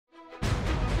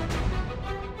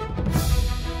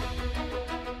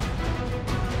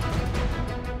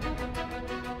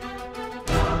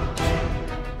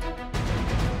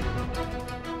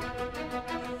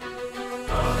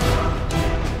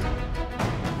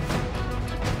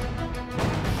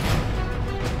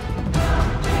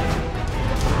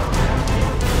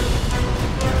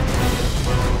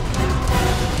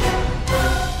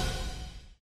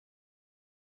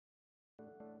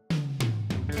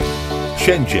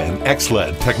Shenzhen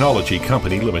EXC-LED Technology Co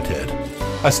Limited.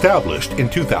 Established in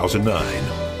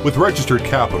 2009, with registered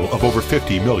capital of over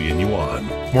 50 million yuan,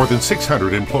 more than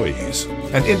 600 employees,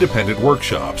 and independent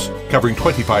workshops covering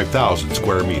 25,000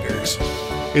 square meters.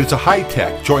 It is a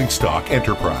high-tech joint stock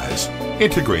enterprise,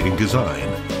 integrating design,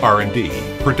 R&D,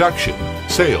 production,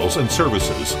 sales and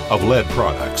services of LED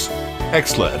products.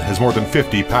 EXC-LED has more than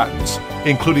 50 patents,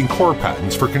 including core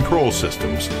patents for control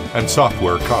systems and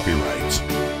software copyrights.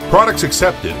 Products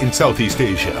accepted in Southeast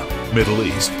Asia, Middle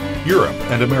East, Europe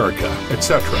and America,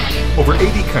 etc., over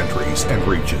 80 countries and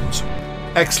regions.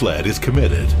 EXC-LED is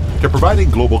committed to providing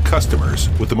global customers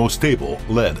with the most stable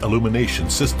LED illumination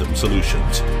system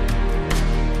solutions.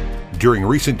 During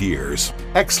recent years,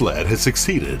 EXC-LED has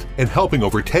succeeded in helping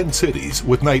over 10 cities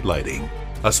with night lighting,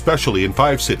 especially in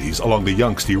 5 cities along the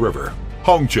Yangtze River: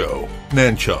 Hangzhou,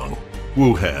 Nanchang,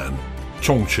 Wuhan,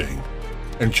 Chongqing,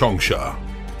 and Changsha.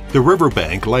 The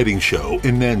Riverbank Lighting Show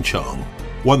in Nanchang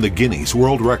won the Guinness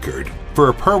World Record for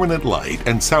a permanent light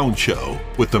and sound show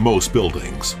with the most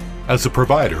buildings. As a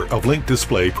provider of link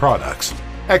display products,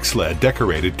 EXC-LED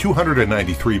decorated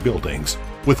 293 buildings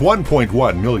with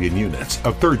 1.1 million units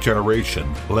of third-generation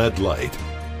LED light,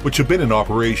 which have been in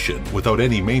operation without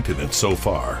any maintenance so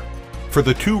far. For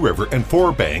the 2 River and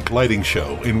 4 Bank Lighting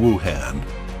Show in Wuhan,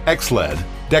 EXC-LED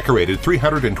decorated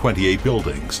 328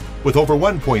 buildings with over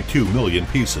 1.2 million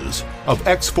pieces of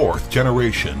X4th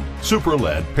generation Super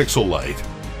LED pixel light.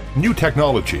 New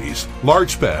technologies,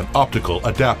 large-span optical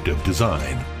adaptive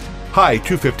design, high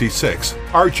 256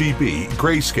 RGB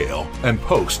grayscale and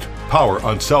post power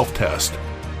on self-test.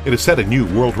 It has set a new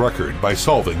world record by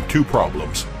solving 2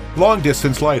 problems: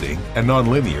 long-distance lighting and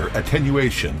nonlinear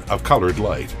attenuation of colored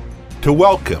light. To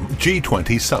welcome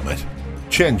G20 Summit,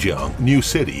 Zhenjiang New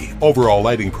City Overall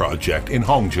Lighting Project in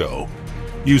Hangzhou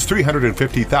used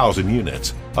 350,000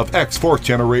 units of X4th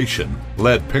generation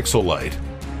LED pixel light,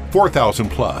 4,000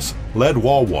 plus LED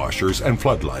wall washers and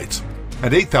floodlights,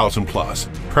 and 8,000 plus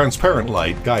transparent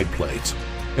light guide plates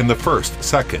in the first,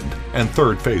 second, and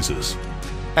third phases.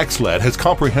 EXC-LED has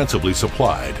comprehensively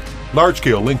supplied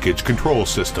large-scale linkage control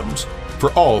systems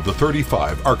for all of the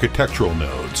 35 architectural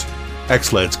nodes.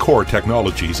 EXC-LED's core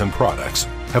technologies and products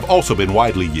have also been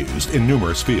widely used in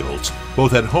numerous fields,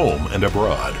 both at home and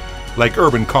abroad, like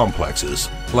urban complexes,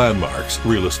 landmarks,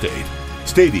 real estate,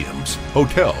 stadiums,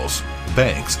 hotels,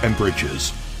 banks, and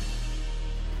bridges.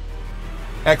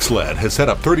 EXC-LED has set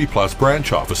up 30-plus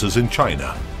branch offices in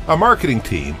China, a marketing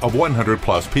team of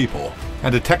 100-plus people,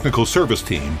 and a technical service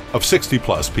team of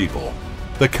 60-plus people.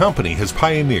 The company has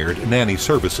pioneered nanny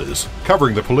services,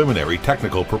 covering the preliminary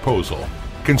technical proposal,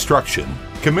 construction,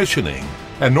 commissioning,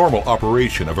 and normal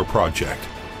operation of a project.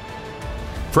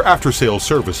 For after-sales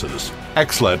services,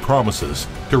 EXC-LED promises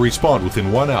to respond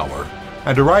within 1 hour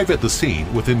and arrive at the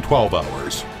scene within 12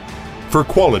 hours. For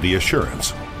quality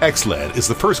assurance, EXC-LED is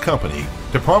the first company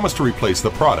to promise to replace the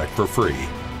product for free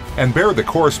and bear the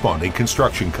corresponding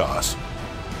construction costs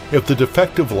if the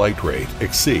defective light rate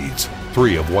exceeds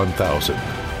 3 of 1,000,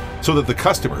 so that the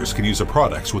customers can use the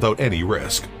products without any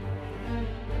risk.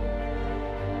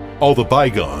 All the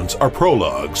bygones are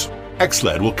prologues.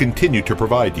 EXC-LED will continue to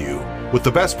provide you with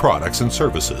the best products and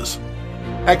services.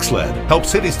 EXC-LED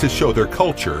helps cities to show their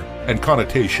culture and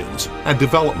connotations and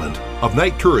development of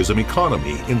night tourism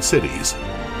economy in cities.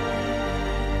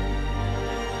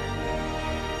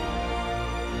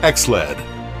 EXC-LED,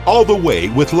 all the way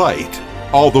with light,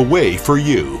 all the way for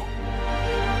you.